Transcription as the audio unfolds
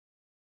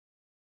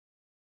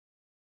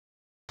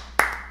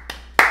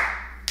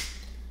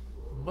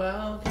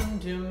Welcome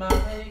to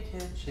my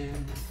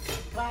kitchen.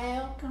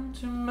 Welcome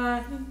to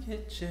my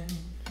kitchen.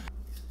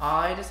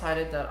 I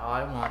decided that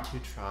I want to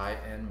try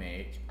and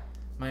make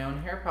my own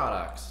hair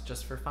products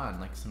just for fun,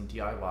 like some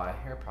DIY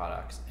hair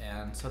products.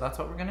 And so that's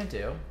what we're gonna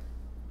do.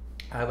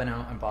 I went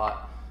out and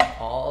bought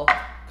all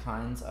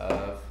kinds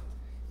of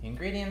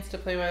ingredients to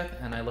play with,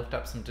 and I looked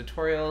up some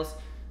tutorials.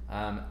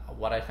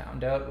 What I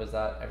found out was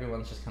that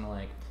everyone's just kind of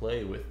like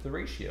play with the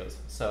ratios.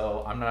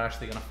 So I'm not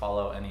actually gonna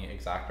follow any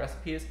exact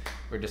recipes.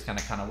 We're just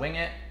gonna kind of wing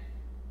it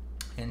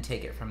and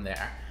take it from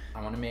there.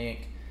 I wanna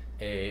make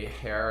a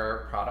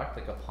hair product,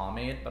 like a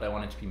pomade, but I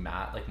want it to be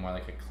matte, like more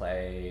like a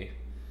clay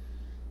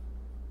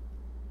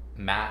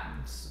matte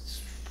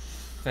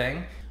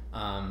thing.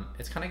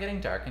 It's kind of getting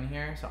dark in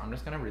here, so I'm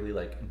just gonna really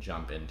like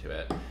jump into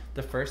it.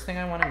 The first thing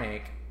I wanna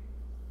make,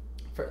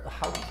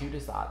 how cute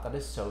is that? That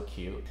is so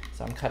cute.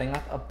 So I'm cutting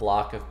up a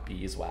block of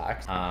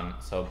beeswax.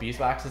 So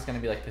beeswax is gonna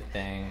be like the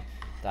thing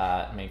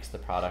that makes the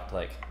product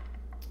like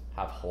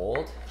have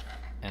hold.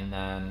 And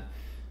then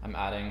I'm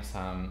adding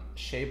some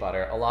shea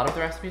butter. A lot of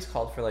the recipes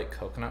called for like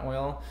coconut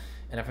oil.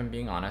 And if I'm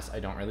being honest, I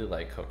don't really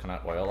like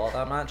coconut oil all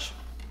that much.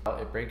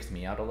 It breaks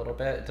me out a little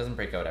bit. It doesn't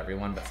break out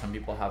everyone, but some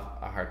people have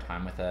a hard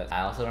time with it.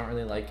 I also don't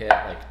really like it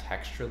like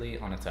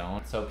texturally on its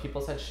own. So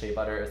people said shea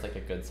butter is like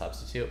a good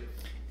substitute.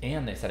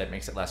 And they said it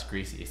makes it less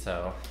greasy,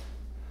 so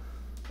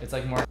it's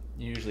like more,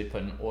 you usually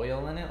put an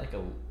oil in it, like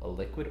a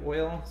liquid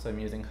oil. So I'm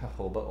using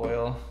jojoba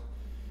oil.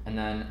 And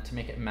then to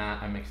make it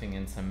matte, I'm mixing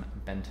in some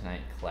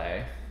bentonite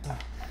clay. Ugh,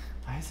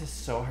 why is this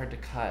so hard to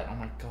cut? Oh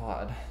my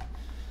God.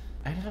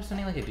 I ended up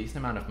spending like a decent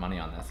amount of money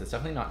on this. It's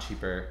definitely not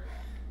cheaper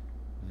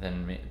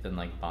than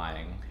like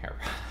buying hair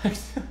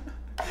products.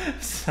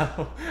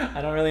 So I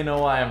don't really know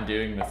why I'm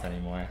doing this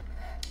anymore.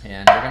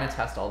 And we're gonna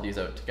test all these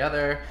out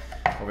together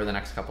over the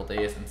next couple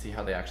days and see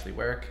how they actually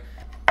work.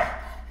 I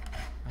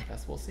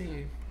guess we'll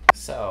see.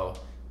 So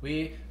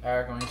we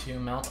are going to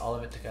melt all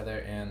of it together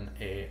in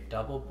a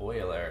double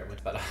boiler,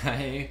 but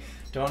I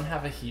don't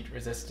have a heat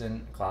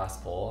resistant glass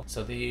bowl.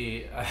 So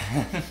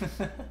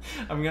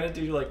I'm gonna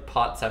do like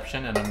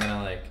potception, and I'm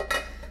gonna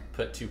like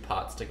put two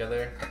pots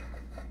together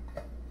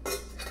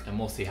and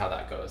we'll see how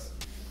that goes.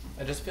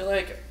 I just feel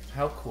like,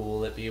 how cool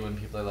will it be when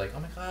people are like, oh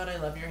my God, I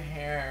love your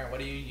hair, what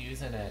do you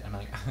use in it? I'm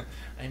like,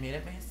 I made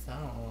it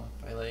myself.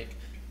 I like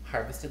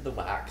harvested the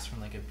wax from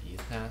like a bee's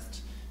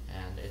nest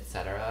and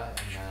etc.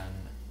 And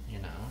then, you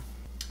know,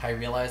 I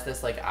realized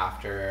this like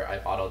after I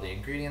bought all the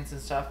ingredients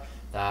and stuff,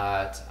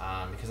 that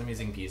because I'm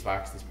using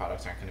beeswax, these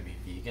products aren't gonna be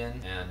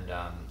vegan. And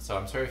so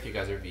I'm sorry if you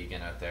guys are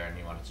vegan out there and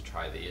you wanted to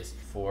try these.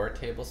 4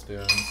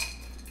 tablespoons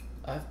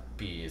of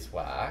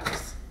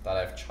beeswax that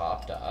I've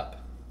chopped up.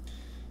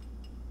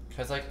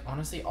 Because like,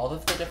 honestly, all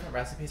of the different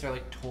recipes are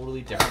like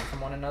totally different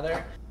from one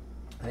another.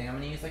 I think I'm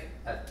gonna use like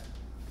a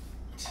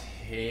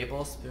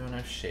tablespoon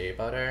of shea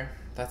butter.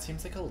 That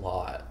seems like a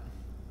lot.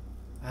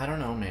 I don't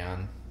know,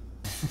 man.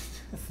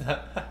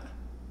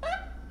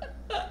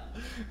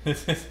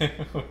 This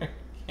isn't working.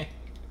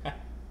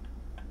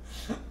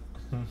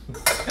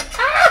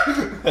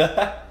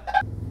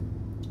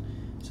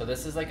 So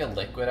this is like a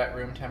liquid at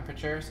room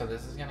temperature, so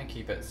this is gonna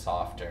keep it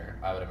softer,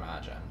 I would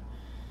imagine.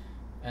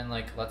 And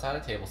like, let's add a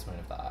tablespoon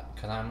of that,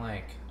 because I'm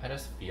like, I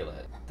just feel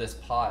it. This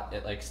pot,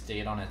 it like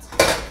stayed on its...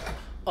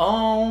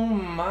 Oh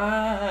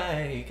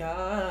my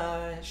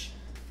gosh.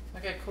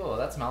 Okay, cool,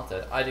 that's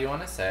melted. I do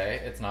want to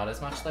say, it's not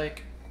as much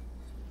like,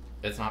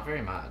 it's not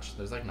very much.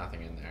 There's like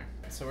nothing in there.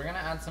 So we're gonna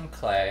add some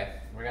clay.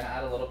 We're gonna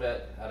add a little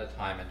bit at a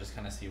time and just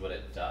kind of see what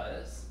it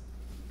does.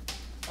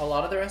 A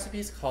lot of the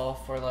recipes call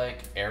for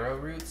like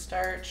arrowroot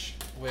starch,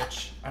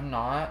 which I'm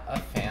not a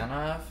fan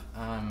of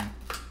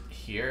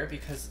here,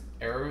 because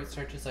arrowroot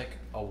starch is like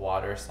a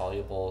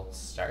water-soluble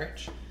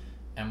starch,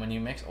 and when you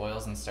mix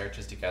oils and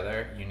starches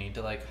together, you need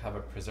to like have a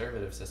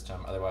preservative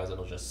system, otherwise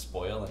it'll just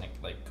spoil and it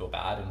like go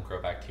bad and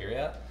grow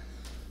bacteria.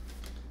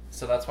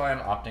 So that's why I'm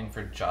opting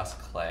for just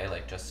clay,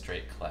 like just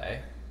straight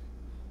clay.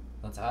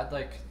 Let's add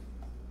like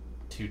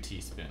 2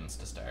 teaspoons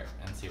to start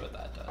and see what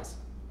that does.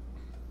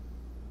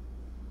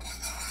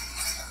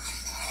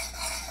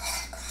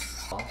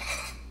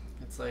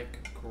 It's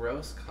like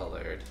gross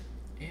colored.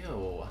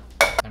 Ew.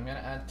 I'm gonna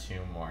add 2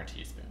 more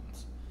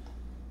teaspoons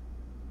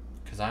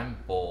because I'm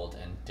bold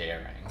and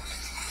daring.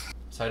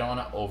 So I don't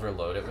want to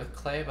overload it with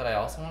clay, but I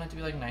also want it to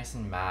be like nice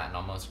and matte and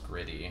almost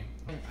gritty.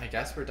 I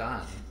guess we're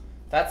done.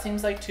 That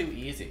seems like too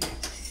easy.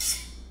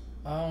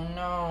 Oh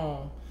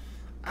no.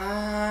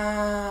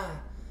 I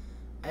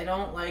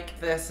don't like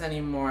this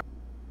anymore.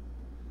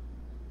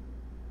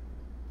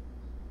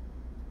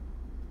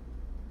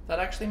 That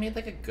actually made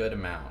like a good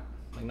amount.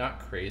 Like not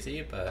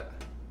crazy, but...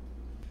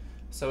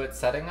 So it's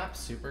setting up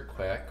super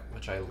quick,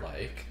 which I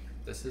like.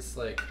 This is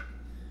like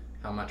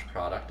how much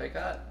product I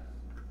got.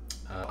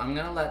 I'm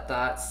gonna let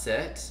that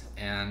sit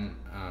and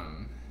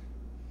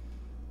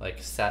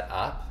like set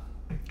up.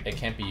 It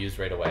can't be used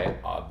right away,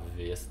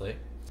 obviously.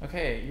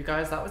 Okay, you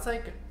guys, that was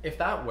like, if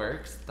that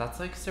works, that's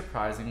like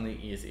surprisingly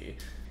easy.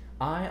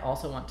 I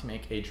also want to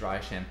make a dry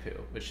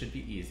shampoo, which should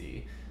be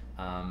easy.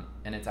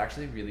 And it's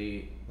actually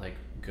really like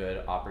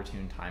good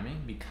opportune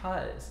timing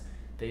because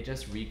they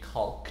just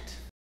recalked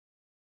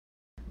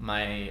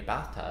my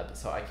bathtub,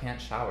 so I can't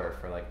shower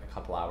for like a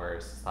couple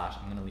hours slash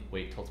I'm gonna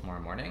wait till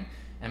tomorrow morning,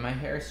 and my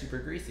hair is super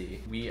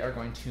greasy. We are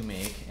going to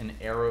make an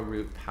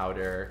arrowroot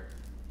powder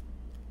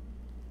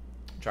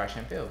dry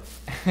shampoo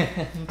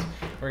and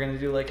we're gonna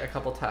do like a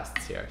couple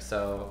tests here.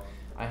 So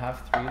I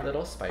have 3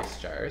 little spice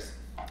jars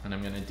and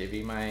I'm gonna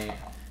divvy my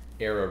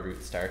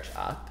arrowroot starch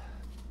up.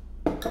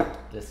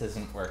 This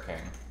isn't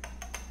working.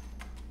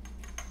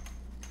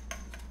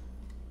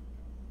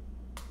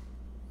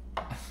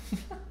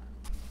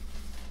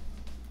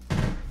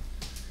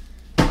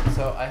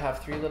 So I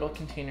have 3 little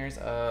containers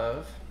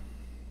of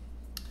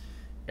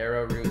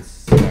arrowroot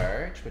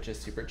starch, which is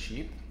super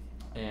cheap.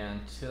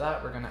 And to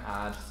that, we're gonna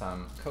add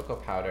some cocoa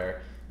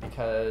powder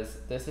because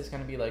this is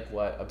gonna be like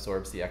what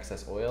absorbs the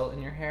excess oil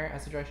in your hair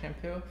as a dry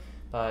shampoo,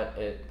 but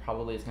it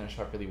probably is gonna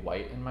show up really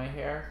white in my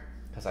hair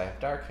because I have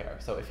dark hair.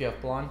 So if you have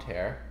blonde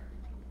hair,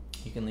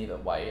 you can leave it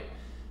white.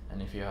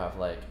 And if you have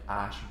like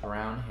ash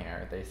brown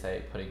hair, they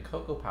say putting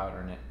cocoa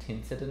powder in it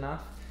tints it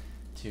enough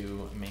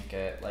to make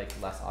it like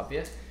less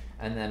obvious.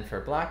 And then for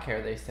black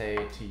hair, they say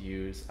to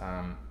use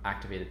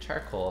activated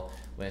charcoal,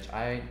 which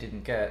I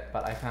didn't get,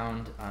 but I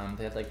found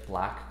they had like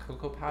black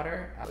cocoa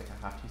powder, like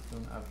a half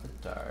teaspoon of the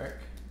dark.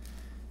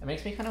 It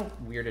makes me kind of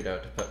weirded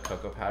out to put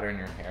cocoa powder in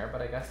your hair,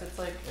 but I guess it's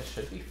like, it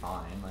should be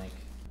fine. Like,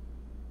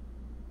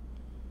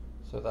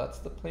 so that's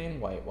the plain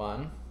white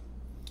one.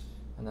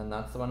 And then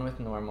that's the one with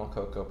normal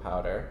cocoa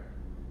powder.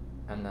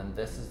 And then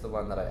this is the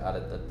one that I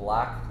added the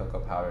black cocoa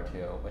powder to,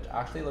 which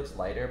actually looks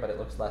lighter, but it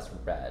looks less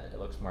red. It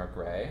looks more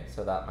gray,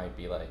 so that might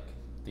be like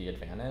the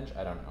advantage.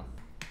 I don't know.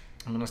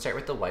 I'm gonna start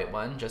with the white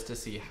one just to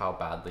see how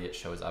badly it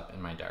shows up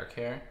in my dark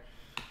hair.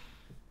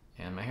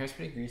 And my hair's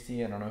pretty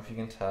greasy. I don't know if you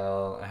can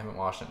tell. I haven't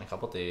washed it in a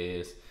couple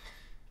days.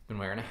 Been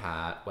wearing a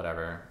hat,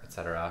 whatever,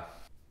 etc.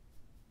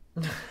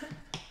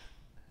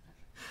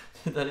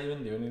 Did that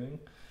even do anything?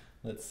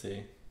 Let's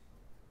see.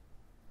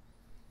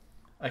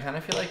 I kind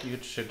of feel like you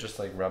should just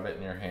like rub it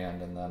in your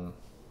hand and then,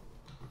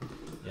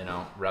 you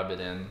know, rub it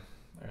in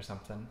or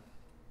something.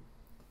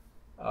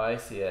 Oh, I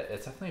see it.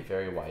 It's definitely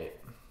very white.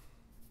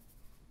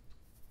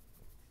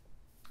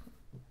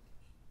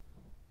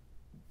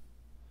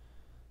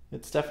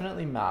 It's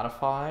definitely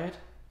mattified,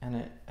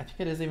 and I think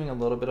it is leaving a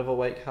little bit of a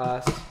white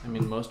cast. I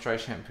mean, most dry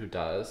shampoo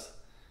does.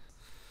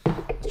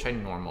 Let's try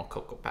normal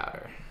cocoa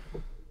powder.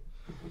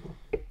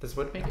 This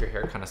would make your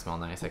hair kind of smell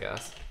nice, I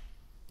guess.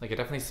 Like, it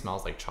definitely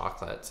smells like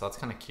chocolate, so that's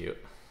kind of cute.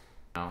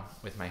 You know,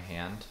 with my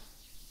hand.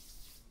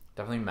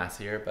 Definitely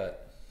messier,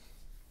 but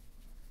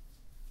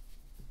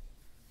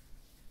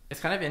it's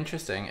kind of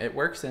interesting. It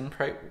works in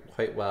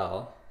quite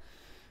well.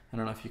 I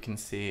don't know if you can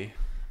see.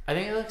 I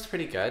think it looks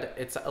pretty good.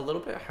 It's a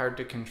little bit hard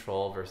to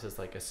control versus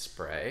like a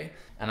spray,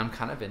 and I'm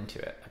kind of into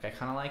it. Like, I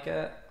kind of like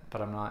it,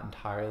 but I'm not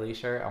entirely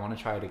sure. I want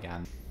to try it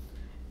again.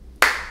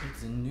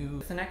 It's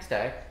the next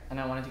day, and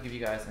I wanted to give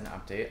you guys an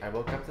update. I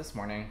woke up this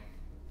morning.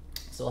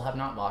 Still have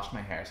not washed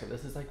my hair, so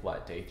this is like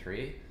what, day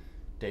 3,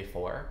 day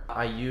 4.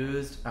 I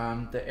used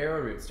the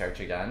arrowroot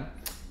starch again,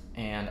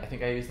 and I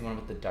think I used the one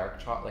with the dark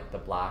chocolate, like the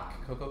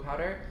black cocoa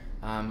powder.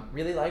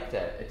 Really liked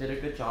it. It did a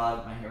good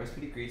job. My hair was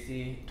pretty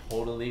greasy,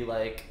 totally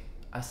like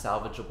a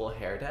salvageable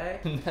hair day.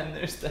 And then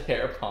there's the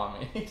hair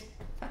pomade.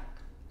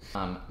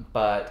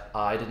 But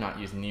I did not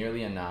use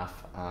nearly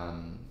enough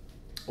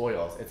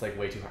oils. It's like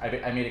way too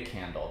hard. I made a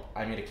candle.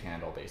 I made a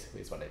candle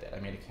basically is what I did. I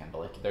made a candle.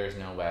 Like, there's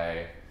no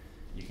way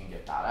you can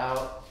get that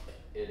out.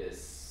 It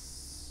is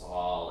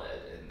solid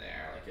in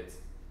there. Like,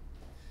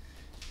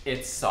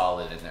 it's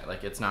solid in there.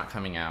 Like, it's not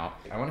coming out.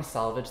 I want to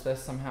salvage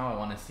this somehow. I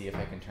want to see if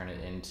I can turn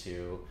it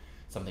into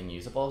something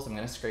usable. So I'm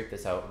going to scrape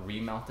this out,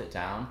 remelt it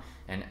down,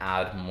 and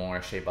add more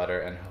shea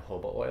butter and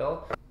jojoba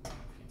oil. You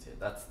can see it.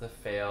 That's the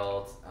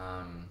failed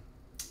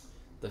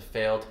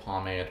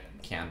pomade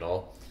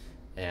candle,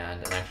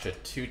 and an extra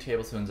 2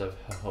 tablespoons of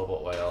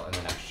jojoba oil, and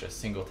an extra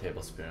single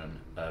tablespoon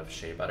of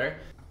shea butter.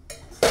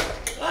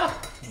 Ah!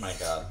 Oh my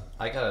god,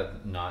 I gotta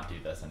not do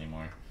this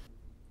anymore.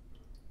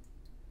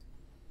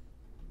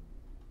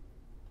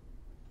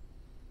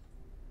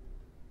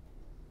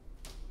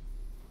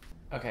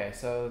 Okay,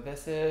 so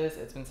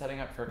it's been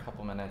setting up for a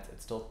couple minutes.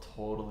 It's still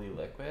totally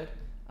liquid,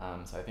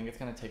 so I think it's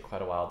gonna take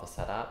quite a while to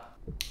set up.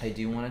 I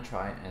do wanna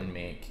try and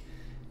make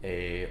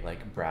a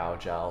like brow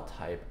gel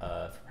type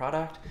of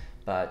product,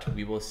 but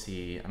we will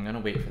see. I'm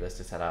gonna wait for this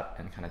to set up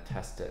and kind of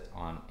test it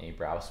on a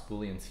brow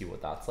spoolie and see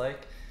what that's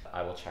like.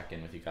 I will check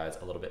in with you guys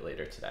a little bit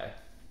later today.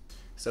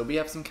 So we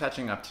have some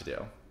catching up to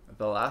do.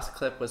 The last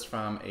clip was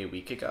from a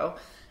week ago,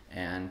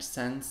 and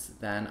since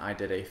then I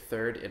did a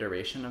 3rd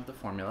iteration of the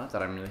formula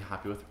that I'm really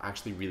happy with. I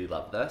actually really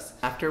love this.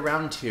 After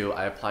round 2,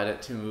 I applied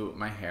it to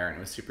my hair and it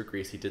was super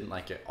greasy, didn't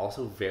like it.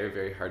 Also very,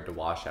 very hard to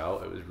wash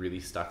out. It was really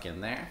stuck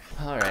in there.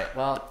 All right,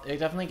 well, it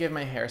definitely gave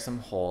my hair some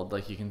hold.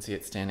 Like, you can see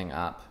it standing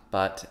up,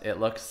 but it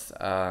looks,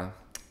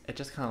 it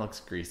just kind of looks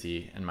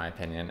greasy in my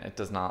opinion. It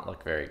does not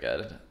look very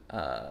good.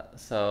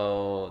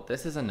 So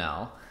this is a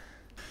no.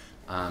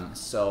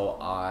 So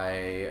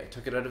I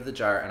took it out of the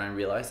jar and I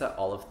realized that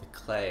all of the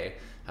clay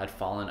had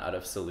fallen out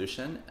of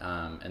solution,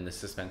 and the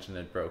suspension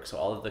had broke. So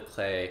all of the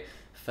clay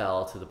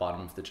fell to the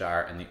bottom of the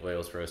jar and the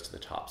oils rose to the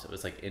top. So it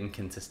was like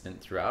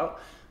inconsistent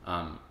throughout,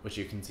 which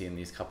you can see in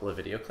these couple of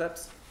video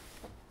clips.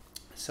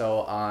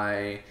 So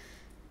I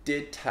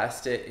did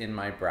test it in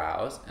my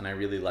brows and I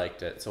really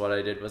liked it. So what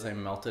I did was I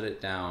melted it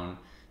down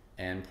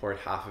and poured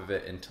half of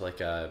it into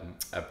like a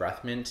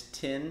breath mint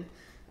tin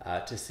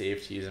to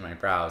save to use in my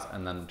brows,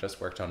 and then just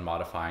worked on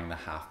modifying the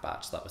half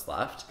batch that was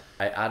left.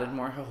 I added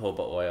more jojoba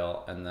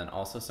oil and then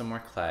also some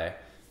more clay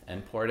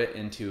and poured it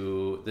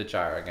into the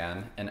jar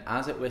again. And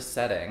as it was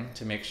setting,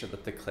 to make sure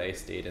that the clay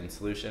stayed in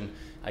solution,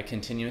 I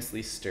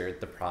continuously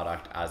stirred the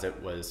product as it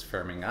was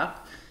firming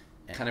up.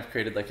 It kind of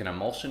created like an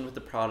emulsion with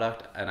the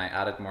product, and I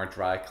added more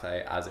dry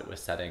clay as it was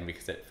setting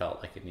because it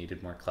felt like it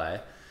needed more clay.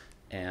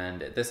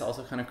 And this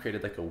also kind of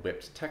created like a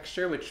whipped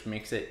texture, which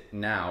makes it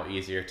now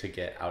easier to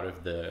get out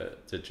of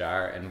the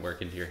jar and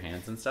work into your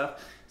hands and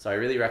stuff. So I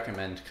really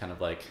recommend kind of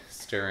like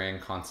stirring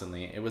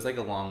constantly. It was like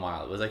a long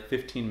while. It was like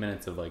 15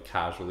 minutes of like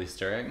casually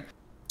stirring.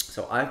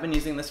 So I've been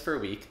using this for a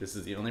week. This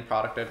is the only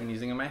product I've been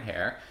using in my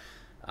hair.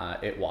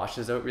 It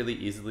washes out really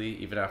easily.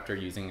 Even after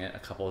using it a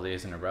couple of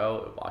days in a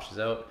row, it washes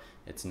out.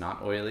 It's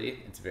not oily.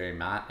 It's very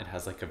matte. It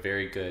has like a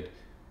very good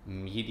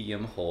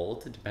medium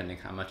hold depending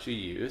how much you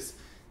use.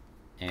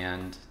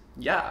 And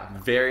yeah,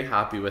 very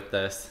happy with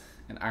this.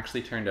 It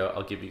actually turned out,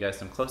 I'll give you guys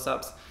some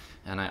close-ups,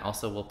 and I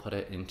also will put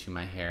it into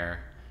my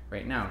hair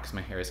right now because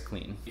my hair is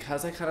clean.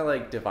 Because I kind of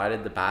like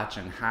divided the batch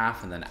in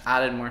half and then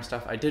added more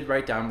stuff, I did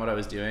write down what I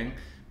was doing,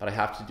 but I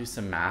have to do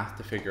some math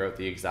to figure out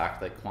the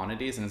exact like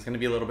quantities, and it's gonna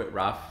be a little bit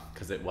rough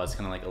because it was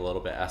kind of like a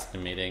little bit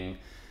estimating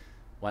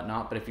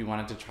whatnot. But if you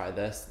wanted to try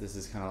this, this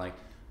is kind of like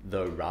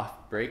the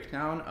rough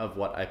breakdown of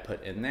what I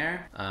put in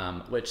there,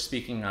 which,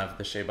 speaking of,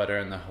 the shea butter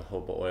and the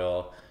jojoba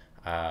oil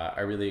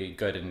are really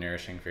good and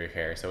nourishing for your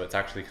hair. So it's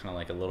actually kind of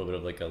like a little bit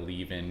of like a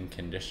leave-in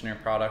conditioner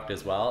product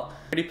as well.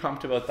 Pretty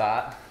pumped about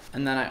that.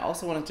 And then I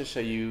also wanted to show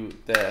you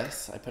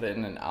this. I put it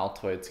in an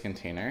Altoids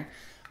container.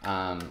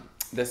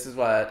 This is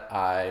what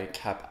I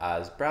kept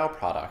as brow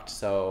product.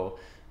 So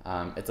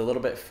it's a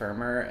little bit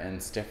firmer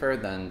and stiffer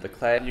than the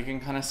clay. You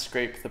can kind of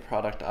scrape the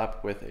product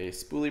up with a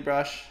spoolie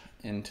brush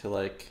into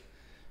like,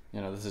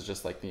 you know, this is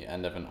just like the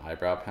end of an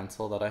eyebrow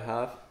pencil that I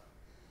have.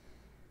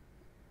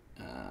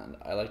 And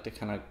I like to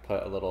kind of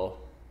put a little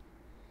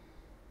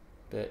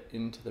bit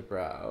into the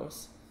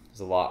brows.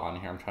 There's a lot on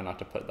here. I'm trying not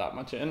to put that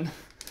much in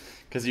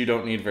because you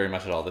don't need very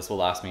much at all. This will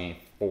last me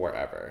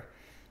forever.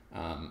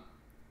 And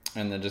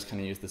then just kind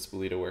of use the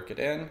spoolie to work it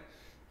in,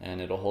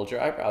 and it'll hold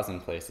your eyebrows in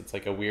place. It's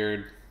like a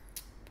weird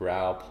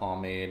brow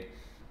pomade.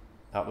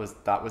 That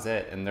was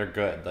it, and they're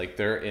good. Like,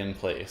 they're in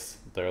place.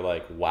 They're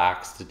like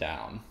waxed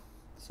down.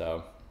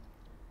 So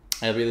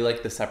I really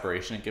like the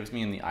separation it gives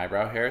me in the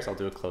eyebrow hairs. I'll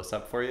do a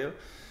close-up for you.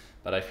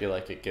 But I feel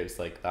like it gives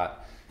like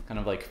that kind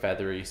of like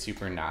feathery,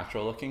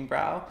 supernatural looking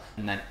brow.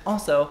 And then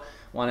also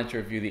wanted to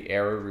review the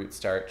Root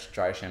Starch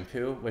Dry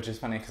Shampoo, which is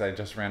funny because I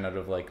just ran out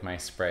of like my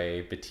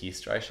spray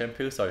Batiste dry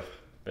shampoo. So I've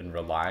been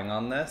relying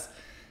on this,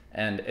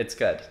 and it's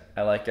good.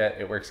 I like it.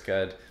 It works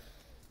good.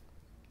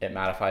 It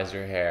mattifies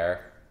your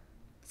hair.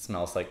 It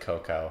smells like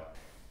cocoa.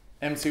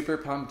 I'm super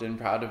pumped and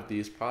proud of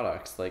these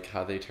products, like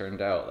how they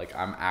turned out. Like,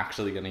 I'm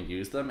actually gonna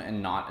use them,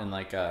 and not in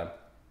like a,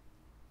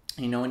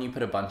 you know, when you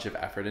put a bunch of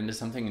effort into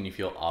something and you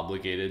feel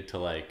obligated to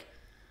like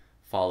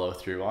follow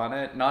through on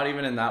it. Not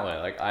even in that way.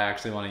 Like, I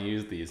actually want to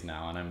use these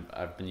now, and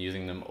I've been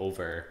using them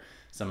over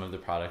some of the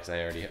products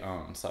I already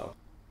own. So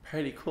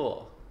pretty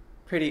cool.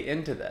 Pretty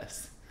into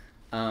this.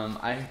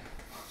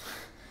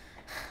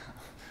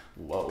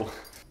 Whoa.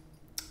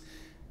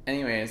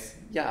 Anyways,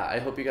 yeah, I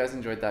hope you guys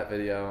enjoyed that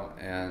video,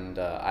 and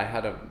I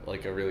had a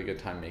really good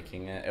time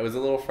making it. It was a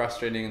little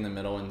frustrating in the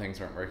middle when things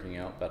weren't working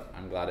out, but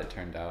I'm glad it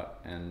turned out,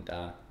 and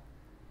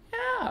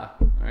yeah.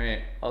 All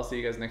right, I'll see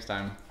you guys next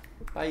time.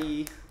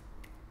 Bye.